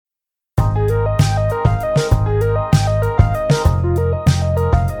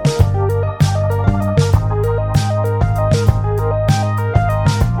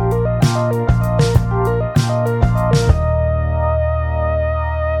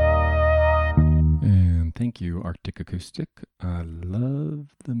Thank you, Arctic Acoustic. I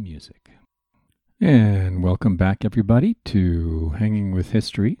love the music. And welcome back, everybody, to Hanging with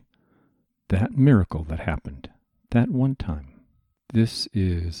History. That miracle that happened, that one time. This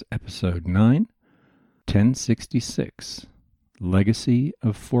is episode 9, 1066, Legacy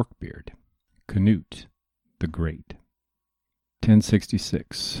of Forkbeard, Canute the Great.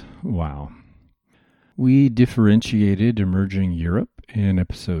 1066, wow. We differentiated emerging Europe in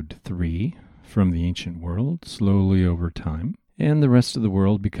episode 3 from the ancient world slowly over time, and the rest of the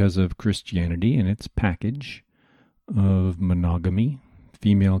world because of Christianity and its package of monogamy,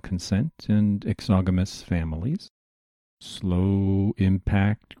 female consent, and exogamous families. Slow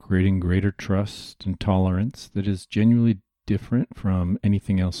impact, creating greater trust and tolerance that is genuinely different from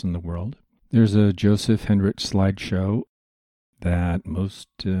anything else in the world. There's a Joseph Henrich slideshow that most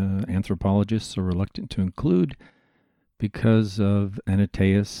anthropologists are reluctant to include because of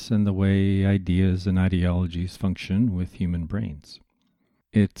Antaeus and the way ideas and ideologies function with human brains.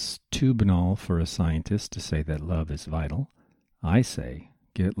 It's too banal for a scientist to say that love is vital. I say,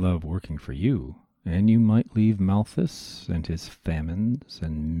 get love working for you, and you might leave Malthus and his famines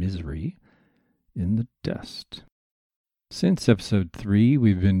and misery in the dust. Since episode 3,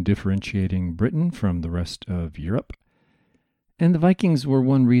 we've been differentiating Britain from the rest of Europe, and the Vikings were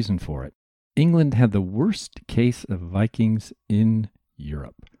one reason for it. England had the worst case of Vikings in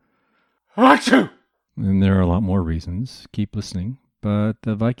Europe. Achoo! And there are a lot more reasons. Keep listening. But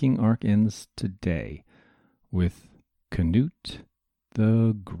the Viking arc ends today with Canute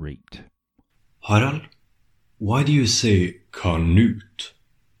the Great. Harald, why do you say Canute?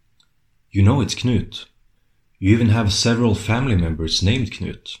 You know it's Knut. You even have several family members named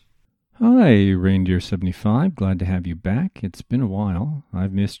Knut. Hi, Reindeer75. Glad to have you back. It's been a while.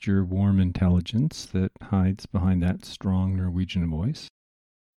 I've missed your warm intelligence that hides behind that strong Norwegian voice.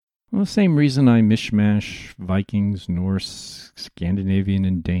 Well, same reason I mishmash Vikings, Norse, Scandinavian,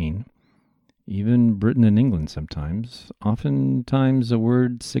 and Dane. Even Britain and England sometimes. Oftentimes a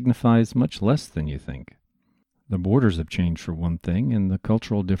word signifies much less than you think. The borders have changed for one thing, and the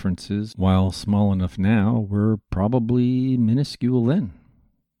cultural differences, while small enough now, were probably minuscule then.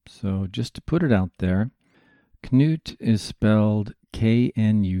 So just to put it out there, Knut is spelled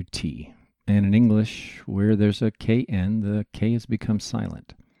K-N-U-T. And in English, where there's a K-N, the K has become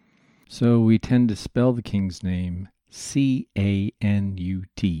silent. So we tend to spell the king's name C-A-N-U-T-E,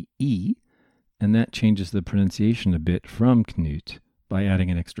 and that changes the pronunciation a bit from Knut by adding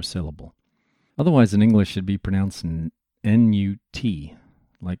an extra syllable. Otherwise, in English, it'd be pronounced N-U-T,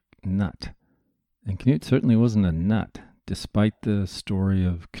 like nut. And Knut certainly wasn't a nut, despite the story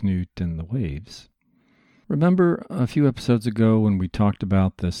of Knut and the waves. Remember a few episodes ago when we talked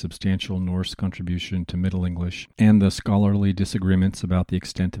about the substantial Norse contribution to Middle English and the scholarly disagreements about the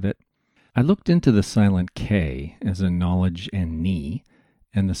extent of it? I looked into the silent K as in knowledge and knee,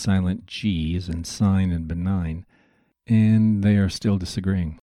 and the silent G as in sign and benign, and they are still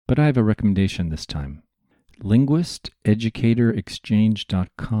disagreeing. But I have a recommendation this time.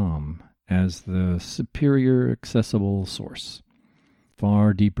 LinguistEducatorExchange.com as the superior accessible source.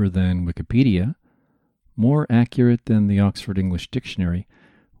 Far deeper than Wikipedia, more accurate than the Oxford English Dictionary,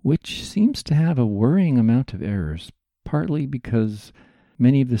 which seems to have a worrying amount of errors, partly because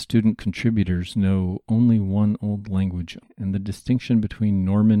many of the student contributors know only one old language, and the distinction between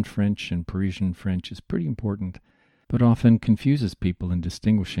Norman French and Parisian French is pretty important, but often confuses people in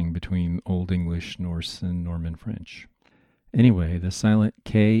distinguishing between Old English, Norse, and Norman French. Anyway, the silent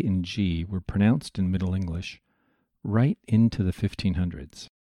K and G were pronounced in Middle English right into the 1500s,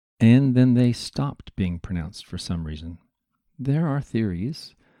 and then they stopped being pronounced for some reason. There are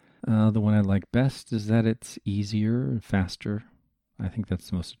theories. The one I like best is that it's easier and faster. I think that's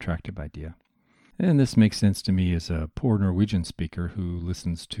the most attractive idea. And this makes sense to me as a poor Norwegian speaker who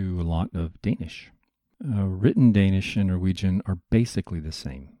listens to a lot of Danish. Written Danish and Norwegian are basically the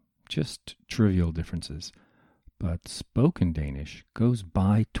same, just trivial differences. But spoken Danish goes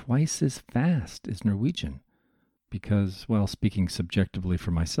by twice as fast as Norwegian, because, while speaking subjectively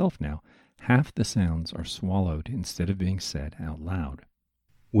for myself now, half the sounds are swallowed instead of being said out loud.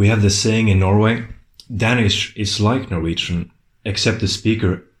 We have the saying in Norway, Danish is like Norwegian, except the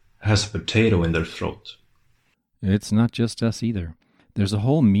speaker has a potato in their throat. It's not just us either. There's a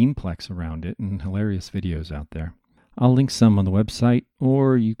whole memeplex around it and hilarious videos out there. I'll link some on the website,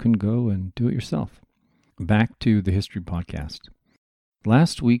 or you can go and do it yourself. Back to the History Podcast.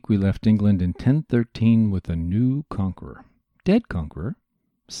 Last week we left England in 1013 with a new conqueror. Dead conqueror,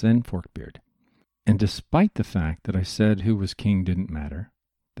 Svein Forkbeard. And despite the fact that I said who was king didn't matter,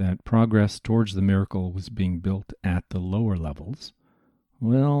 that progress towards the miracle was being built at the lower levels,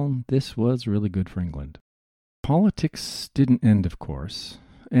 well, this was really good for England. Politics didn't end, of course,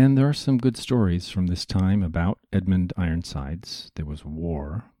 and there are some good stories from this time about Edmund Ironsides. There was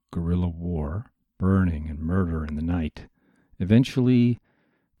war, guerrilla war, burning and murder in the night. Eventually,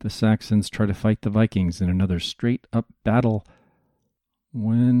 the Saxons try to fight the Vikings in another straight-up battle.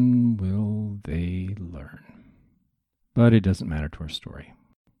 When will they learn? But it doesn't matter to our story.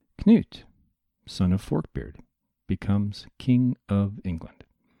 Knut, son of Forkbeard, becomes King of England.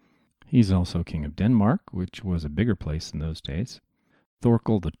 He's also King of Denmark, which was a bigger place in those days.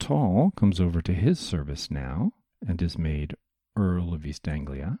 Thorkel the Tall comes over to his service now and is made Earl of East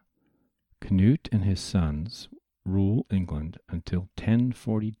Anglia. Knut and his sons rule England until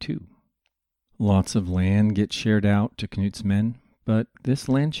 1042. Lots of land gets shared out to Knut's men, but this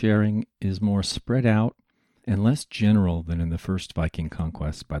land sharing is more spread out and less general than in the first Viking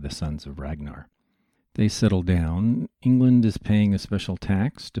conquest by the sons of Ragnar. They settle down. England is paying a special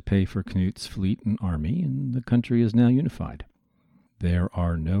tax to pay for Knut's fleet and army, and the country is now unified. There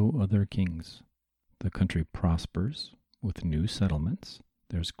are no other kings. The country prospers with new settlements.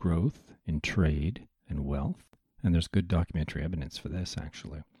 There's growth in trade and wealth, and there's good documentary evidence for this,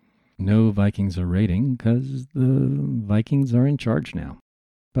 actually. No Vikings are raiding because the Vikings are in charge now,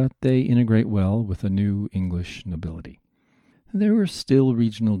 but they integrate well with a new English nobility. There were still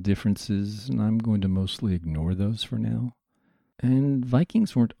regional differences, and I'm going to mostly ignore those for now. And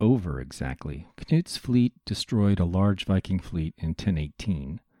Vikings weren't over exactly. Knut's fleet destroyed a large Viking fleet in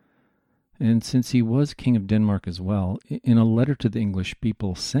 1018. And since he was king of Denmark as well, in a letter to the English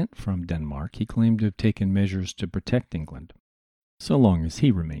people sent from Denmark, he claimed to have taken measures to protect England, so long as he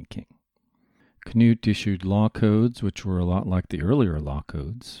remained king. Knut issued law codes, which were a lot like the earlier law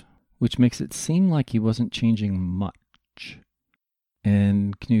codes, which makes it seem like he wasn't changing much.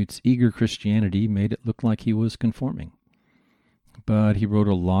 And Knut's eager Christianity made it look like he was conforming. But he wrote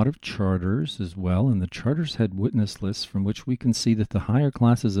a lot of charters as well, and the charters had witness lists from which we can see that the higher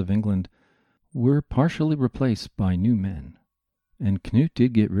classes of England were partially replaced by new men. And Knut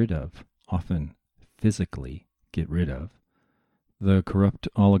did get rid of, often physically get rid of, the corrupt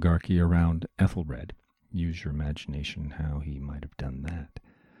oligarchy around Ethelred. Use your imagination how he might have done that.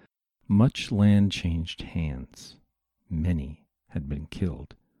 Much land changed hands. Many had been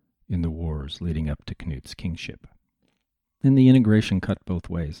killed in the wars leading up to Knut's kingship. And the integration cut both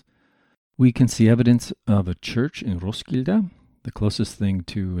ways. We can see evidence of a church in Roskilde, the closest thing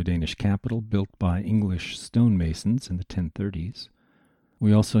to a Danish capital, built by English stonemasons in the 1030s.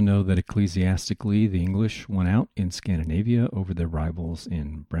 We also know that ecclesiastically the English won out in Scandinavia over their rivals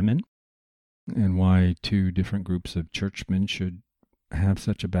in Bremen, and why two different groups of churchmen should have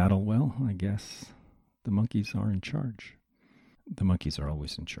such a battle. Well, I guess the monkeys are in charge. The monkeys are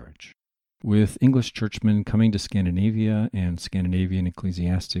always in charge. With English churchmen coming to Scandinavia and Scandinavian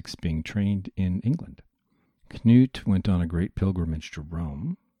ecclesiastics being trained in England. Knut went on a great pilgrimage to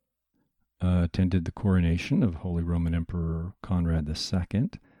Rome, attended the coronation of Holy Roman Emperor Conrad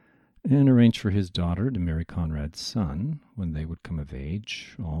II, and arranged for his daughter to marry Conrad's son when they would come of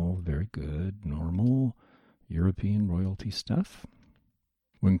age. All very good, normal European royalty stuff.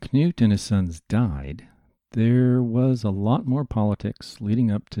 When Knut and his sons died, there was a lot more politics leading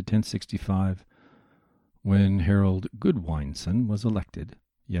up to 1065 when Harold Goodwineson was elected,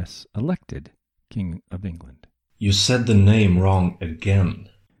 yes, elected, King of England. You said the name wrong again.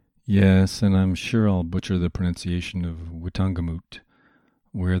 Yes, and I'm sure I'll butcher the pronunciation of Wittangemut,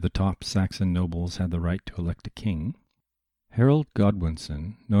 where the top Saxon nobles had the right to elect a king. Harold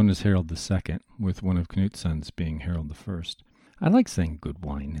Godwinson, known as Harold II, with one of Knut's sons being Harold I. I like saying good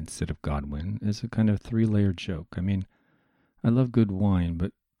wine instead of Godwin as a kind of three-layered joke. I mean, I love good wine,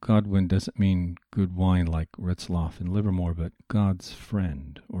 but Godwin doesn't mean good wine like Retzlaff and Livermore, but God's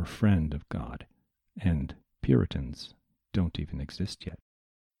friend or friend of God. And Puritans don't even exist yet.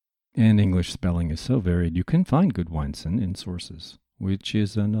 And English spelling is so varied you can find Goodwinson in sources, which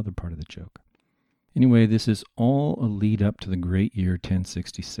is another part of the joke. Anyway, this is all a lead up to the great year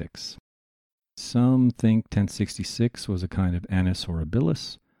 1066. Some think 1066 was a kind of annus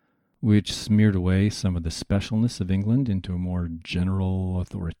horribilis, which smeared away some of the specialness of England into a more general,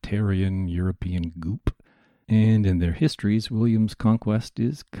 authoritarian European goop. And in their histories, William's conquest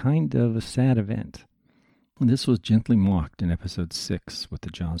is kind of a sad event. This was gently mocked in episode 6 with the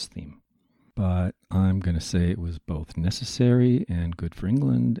Jaws theme. But I'm going to say it was both necessary and good for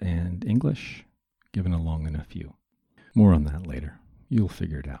England and English, given a long enough view. More on that later. You'll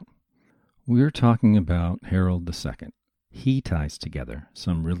figure it out. We're talking about Harold II. He ties together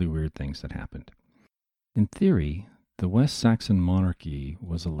some really weird things that happened. In theory, the West Saxon monarchy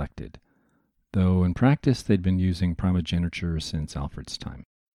was elected, though in practice they'd been using primogeniture since Alfred's time.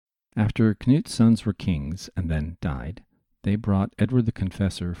 After Knut's sons were kings and then died, they brought Edward the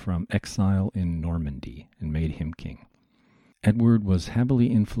Confessor from exile in Normandy and made him king. Edward was heavily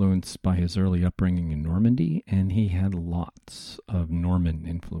influenced by his early upbringing in Normandy, and he had lots of Norman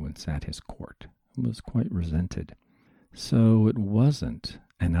influence at his court. He was quite resented. So it wasn't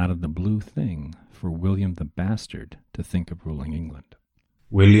an out-of-the-blue thing for William the Bastard to think of ruling England.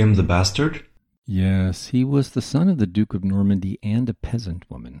 William the Bastard? Yes, he was the son of the Duke of Normandy and a peasant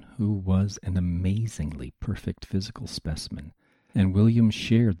woman who was an amazingly perfect physical specimen, and William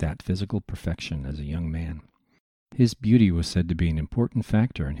shared that physical perfection as a young man. His beauty was said to be an important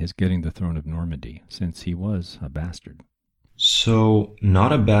factor in his getting the throne of Normandy, since he was a bastard. So,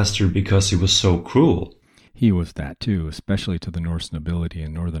 not a bastard because he was so cruel. He was that too, especially to the Norse nobility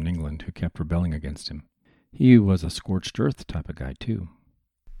in northern England who kept rebelling against him. He was a scorched earth type of guy too.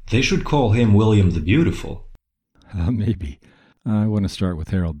 They should call him William the Beautiful. Maybe. I want to start with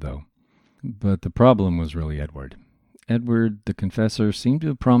Harold, though. But the problem was really Edward. Edward the Confessor seemed to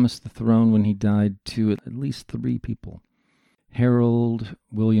have promised the throne when he died to at least 3 people. Harold,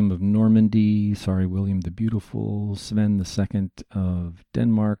 William the Beautiful, Sven II of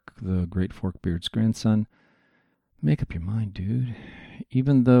Denmark, the great Forkbeard's grandson. Make up your mind, dude.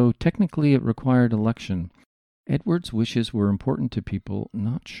 Even though technically it required election, Edward's wishes were important to people,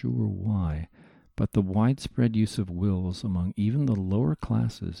 not sure why, but the widespread use of wills among even the lower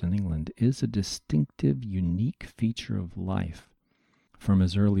classes in England is a distinctive, unique feature of life from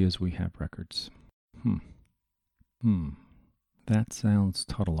as early as we have records. That sounds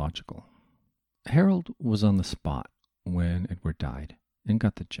tautological. Harold was on the spot when Edward died and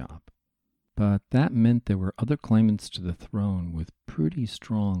got the job, but that meant there were other claimants to the throne with pretty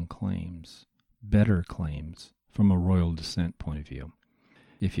strong claims, better claims from a royal descent point of view.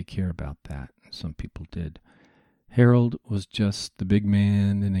 If you care about that, some people did. Harold was just the big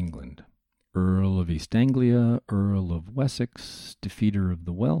man in England. Earl of East Anglia, Earl of Wessex, defeater of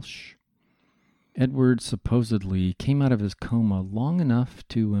the Welsh. Edward supposedly came out of his coma long enough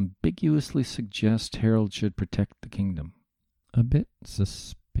to ambiguously suggest Harold should protect the kingdom. A bit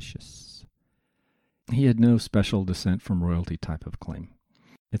suspicious. He had no special descent from royalty type of claim.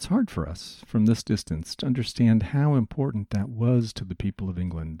 It's hard for us, from this distance, to understand how important that was to the people of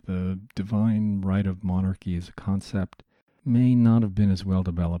England. The divine right of monarchy as a concept may not have been as well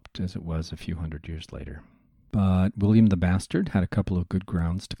developed as it was a few hundred years later. But William the Bastard had a couple of good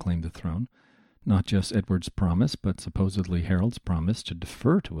grounds to claim the throne. Not just Edward's promise, but supposedly Harold's promise to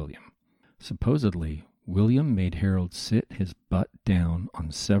defer to William. Supposedly, William made Harold sit his butt down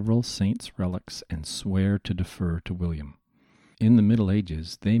on several saints' relics and swear to defer to William. In the Middle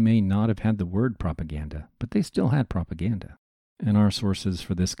Ages, they may not have had the word propaganda, but they still had propaganda. And our sources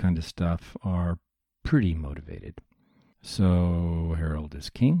for this kind of stuff are pretty motivated. So Harold is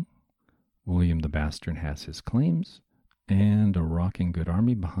king, William the Bastard has his claims, and a rocking good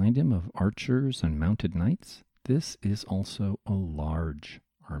army behind him of archers and mounted knights. This is also a large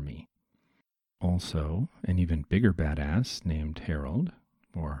army. Also, an even bigger badass named Harold,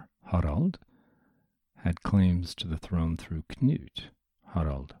 or Harald, had claims to the throne through Knut,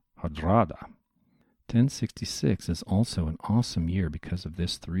 Harald Hardrada. 1066 is also an awesome year because of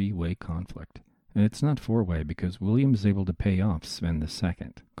this 3-way conflict. And it's not 4-way because William is able to pay off Sven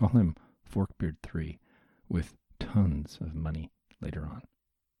II, call him Forkbeard III, with tons of money later on.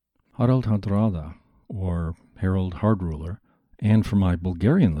 Harald Hardrada, or Harold Hardruler, and for my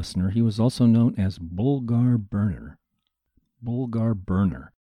Bulgarian listener, he was also known as Bulgar Burner. Bulgar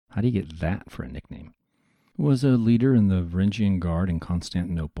Burner. How do you get that for a nickname? Was a leader in the Varangian Guard in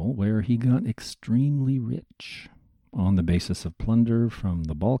Constantinople, where he got extremely rich on the basis of plunder from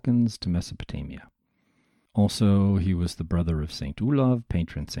the Balkans to Mesopotamia. Also, he was the brother of St. Olav,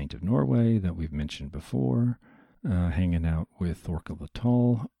 patron saint of Norway, that we've mentioned before, hanging out with Thorkel the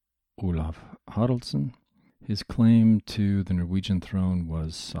Tall, Olav Haraldsson. His claim to the Norwegian throne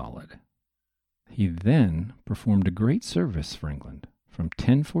was solid. He then performed a great service for England from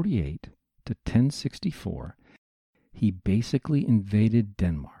 1048 to 1064. He basically invaded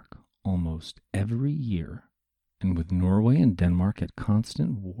Denmark almost every year, and with Norway and Denmark at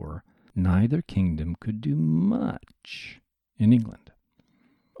constant war, neither kingdom could do much in England.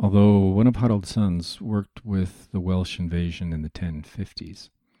 Although one of Harald's sons worked with the Welsh invasion in the 1050s.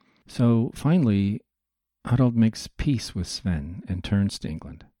 So finally, Harald makes peace with Sven and turns to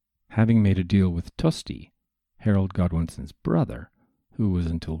England, having made a deal with Tosti, Harold Godwinson's brother, who was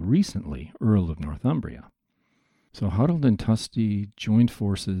until recently Earl of Northumbria. So Harald and Tosti joined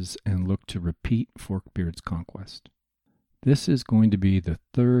forces and looked to repeat Forkbeard's conquest. This is going to be the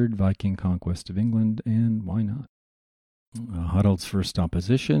 3rd Viking conquest of England, and why not? Harold's first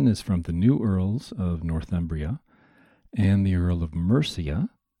opposition is from the new earls of Northumbria and the Earl of Mercia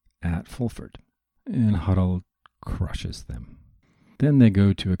at Fulford, and Harold crushes them. Then they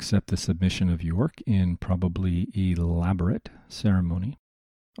go to accept the submission of York in probably elaborate ceremony,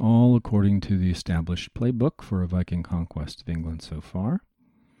 all according to the established playbook for a Viking conquest of England so far.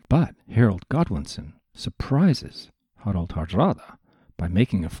 But Harold Godwinson surprises Harald Hardrada by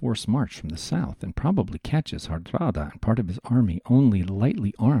making a forced march from the south and probably catches Hardrada and part of his army only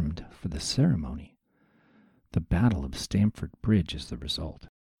lightly armed for the ceremony. The Battle of Stamford Bridge is the result.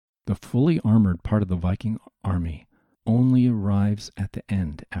 The fully armored part of the Viking army only arrives at the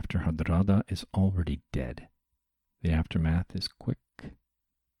end after Hardrada is already dead. The aftermath is quick.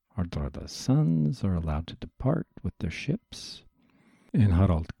 Hardrada's sons are allowed to depart with their ships, and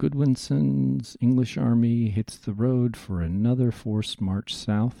Harald Godwinson's English army hits the road for another forced march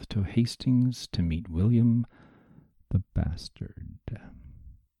south to Hastings to meet William the Bastard.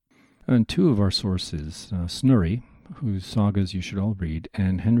 And two of our sources, Snorri, whose sagas you should all read,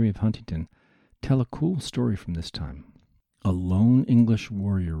 and Henry of Huntingdon, tell a cool story from this time. A lone English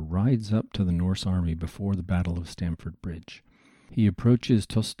warrior rides up to the Norse army before the Battle of Stamford Bridge. He approaches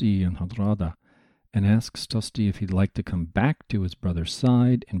Tosti and Hardrada and asks Tosti if he'd like to come back to his brother's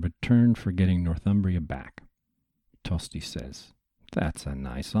side in return for getting Northumbria back. Tosti says, "That's a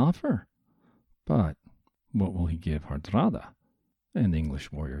nice offer, but what will he give Hardrada?" And the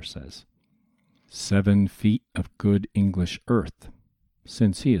English warrior says, 7 feet of good English earth,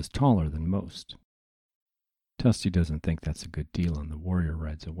 since he is taller than most. Tosti doesn't think that's a good deal, and the warrior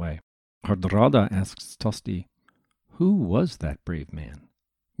rides away. Hardrada asks Tosti, "Who was that brave man,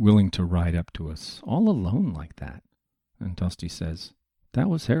 willing to ride up to us all alone like that?" And Tosti says, "That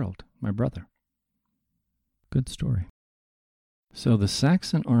was Harold, my brother." Good story. So the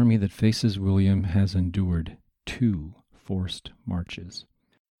Saxon army that faces William has endured 2 forced marches,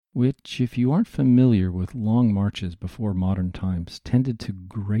 which, if you aren't familiar with long marches before modern times, tended to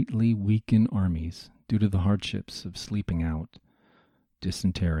greatly weaken armies due to the hardships of sleeping out,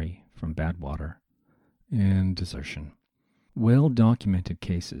 dysentery from bad water, and desertion. Well-documented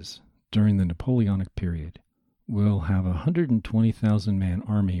cases during the Napoleonic period will have a 120,000-man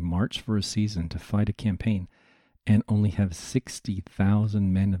army march for a season to fight a campaign and only have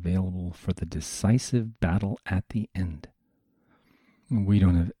 60,000 men available for the decisive battle at the end. We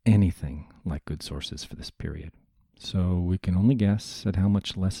don't have anything like good sources for this period, so we can only guess at how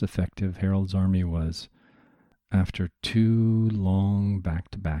much less effective Harold's army was after 2 long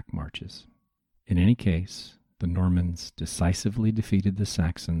back-to-back marches. In any case, the Normans decisively defeated the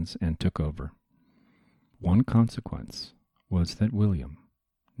Saxons and took over. One consequence was that William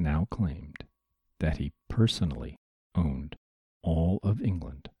now claimed that he personally owned all of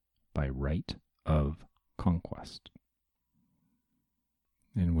England by right of conquest.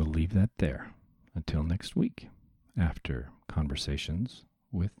 And we'll leave that there until next week, after Conversations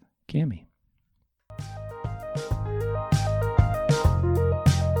with Cami.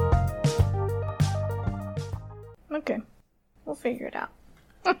 Okay, we'll figure it out.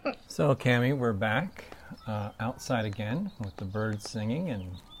 So, Cami, we're back outside again with the birds singing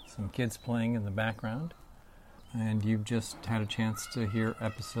and some kids playing in the background. And you've just had a chance to hear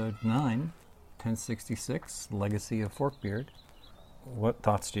episode 9, 1066, Legacy of Forkbeard. What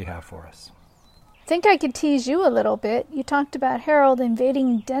thoughts do you have for us? I think I could tease you a little bit. You talked about Harold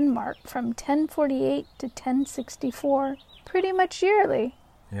invading Denmark from 1048 to 1064, pretty much yearly.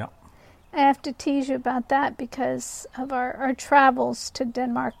 Yeah. I have to tease you about that because of our travels to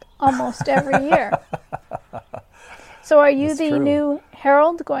Denmark almost every year. So are you the new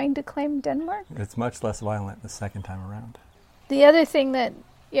Harold going to claim Denmark? It's much less violent the second time around. The other thing that,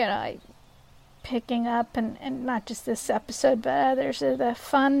 picking up, and not just this episode, but others, are the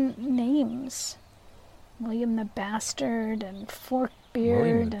fun names. William the Bastard and Forkbeard.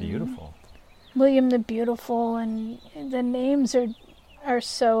 William the Beautiful. William the Beautiful, and the names are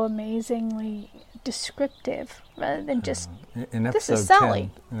so amazingly descriptive rather than just, this is Sally.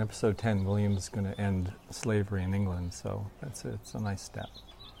 In episode 10, William's going to end slavery in England, so it's a nice step.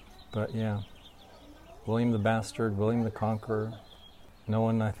 But yeah, William the Bastard, William the Conqueror. No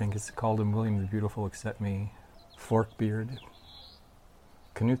one, I think, has called him William the Beautiful except me. Forkbeard.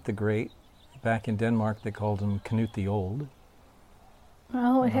 Canute the Great. Back in Denmark, they called him Canute the Old.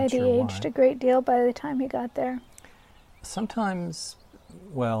 Well, had he aged a great deal by the time he got there? Sometimes,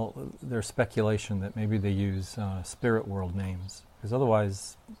 well, there's speculation that maybe they use spirit world names, because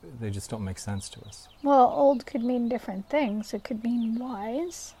otherwise they just don't make sense to us. Well, old could mean different things. It could mean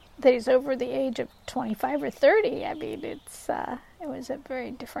wise. That he's over the age of 25 or 30. I mean, it was a very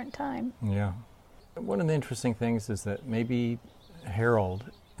different time. Yeah. One of the interesting things is that maybe Harold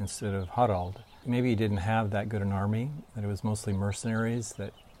instead of Harald, maybe he didn't have that good an army, that it was mostly mercenaries,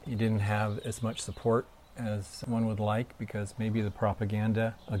 that he didn't have as much support as one would like, because maybe the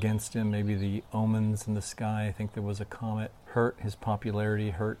propaganda against him, maybe the omens in the sky, I think there was a comet, hurt his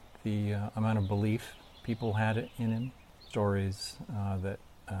popularity, hurt the amount of belief people had in him. Stories that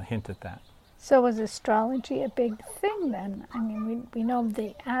hint at that. So was astrology a big thing then? I mean, we know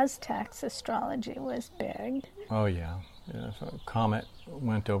the Aztecs' astrology was big. Oh yeah. If a comet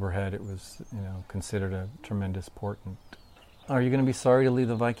went overhead, it was, considered a tremendous portent. Are you going to be sorry to leave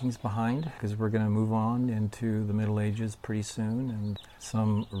the Vikings behind? Because we're going to move on into the Middle Ages pretty soon, and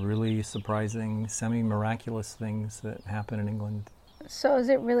some really surprising, semi-miraculous things that happen in England. So is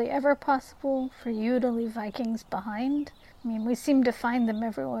it really ever possible for you to leave Vikings behind? I mean, we seem to find them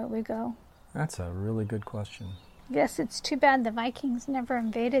everywhere we go. That's a really good question. Yes, it's too bad the Vikings never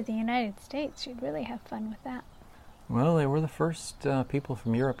invaded the United States. You'd really have fun with that. Well, they were the first people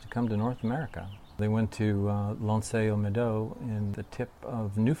from Europe to come to North America. They went to L'Anse-aux-Meadows in the tip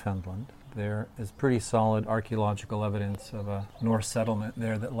of Newfoundland. There is pretty solid archaeological evidence of a Norse settlement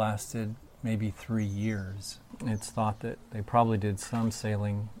there that lasted maybe 3 years. It's thought that they probably did some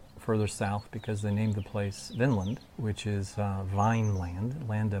sailing further south because they named the place Vinland, which is vine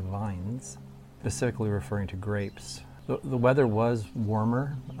land of vines, specifically referring to grapes. The weather was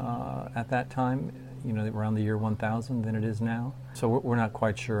warmer at that time, around the year 1000 than it is now. So we're not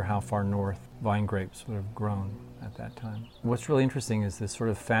quite sure how far north vine grapes would have grown at that time. What's really interesting is this sort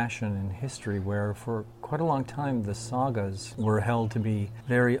of fashion in history where for quite a long time the sagas were held to be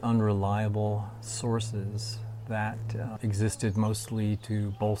very unreliable sources that existed mostly to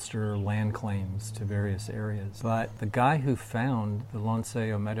bolster land claims to various areas. But the guy who found the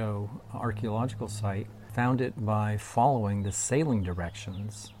L'Anse-aux-Meadows archaeological site found it by following the sailing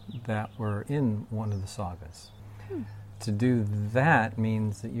directions that were in one of the sagas. To do that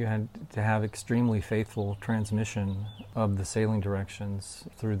means that you had to have extremely faithful transmission of the sailing directions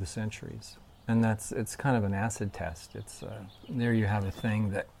through the centuries. And it's kind of an acid test. There you have a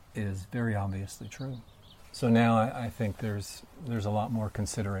thing that is very obviously true. So now I think there's a lot more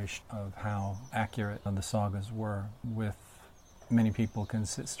consideration of how accurate the sagas were, with many people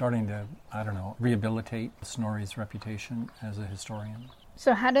starting to, rehabilitate Snorri's reputation as a historian.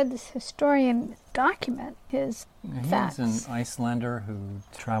 So how did this historian document his facts? He's an Icelander who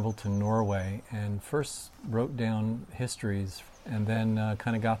traveled to Norway and first wrote down histories and then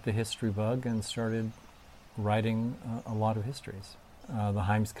kind of got the history bug and started writing a lot of histories. The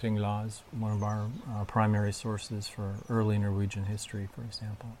Heimskringla is one of our primary sources for early Norwegian history, for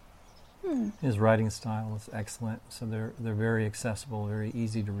example. His writing style is excellent, so they're very accessible, very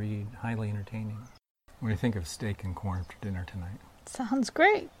easy to read, highly entertaining. What do you think of steak and corn for dinner tonight? Sounds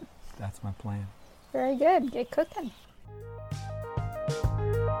great. That's my plan. Very good. Get cooking.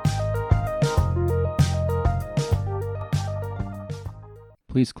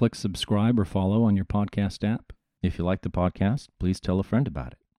 Please click subscribe or follow on your podcast app. If you like the podcast, please tell a friend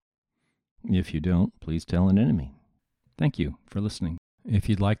about it. If you don't, please tell an enemy. Thank you for listening. If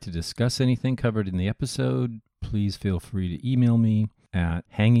you'd like to discuss anything covered in the episode, please feel free to email me at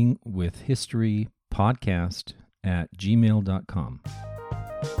hangingwithhistorypodcast@gmail.com.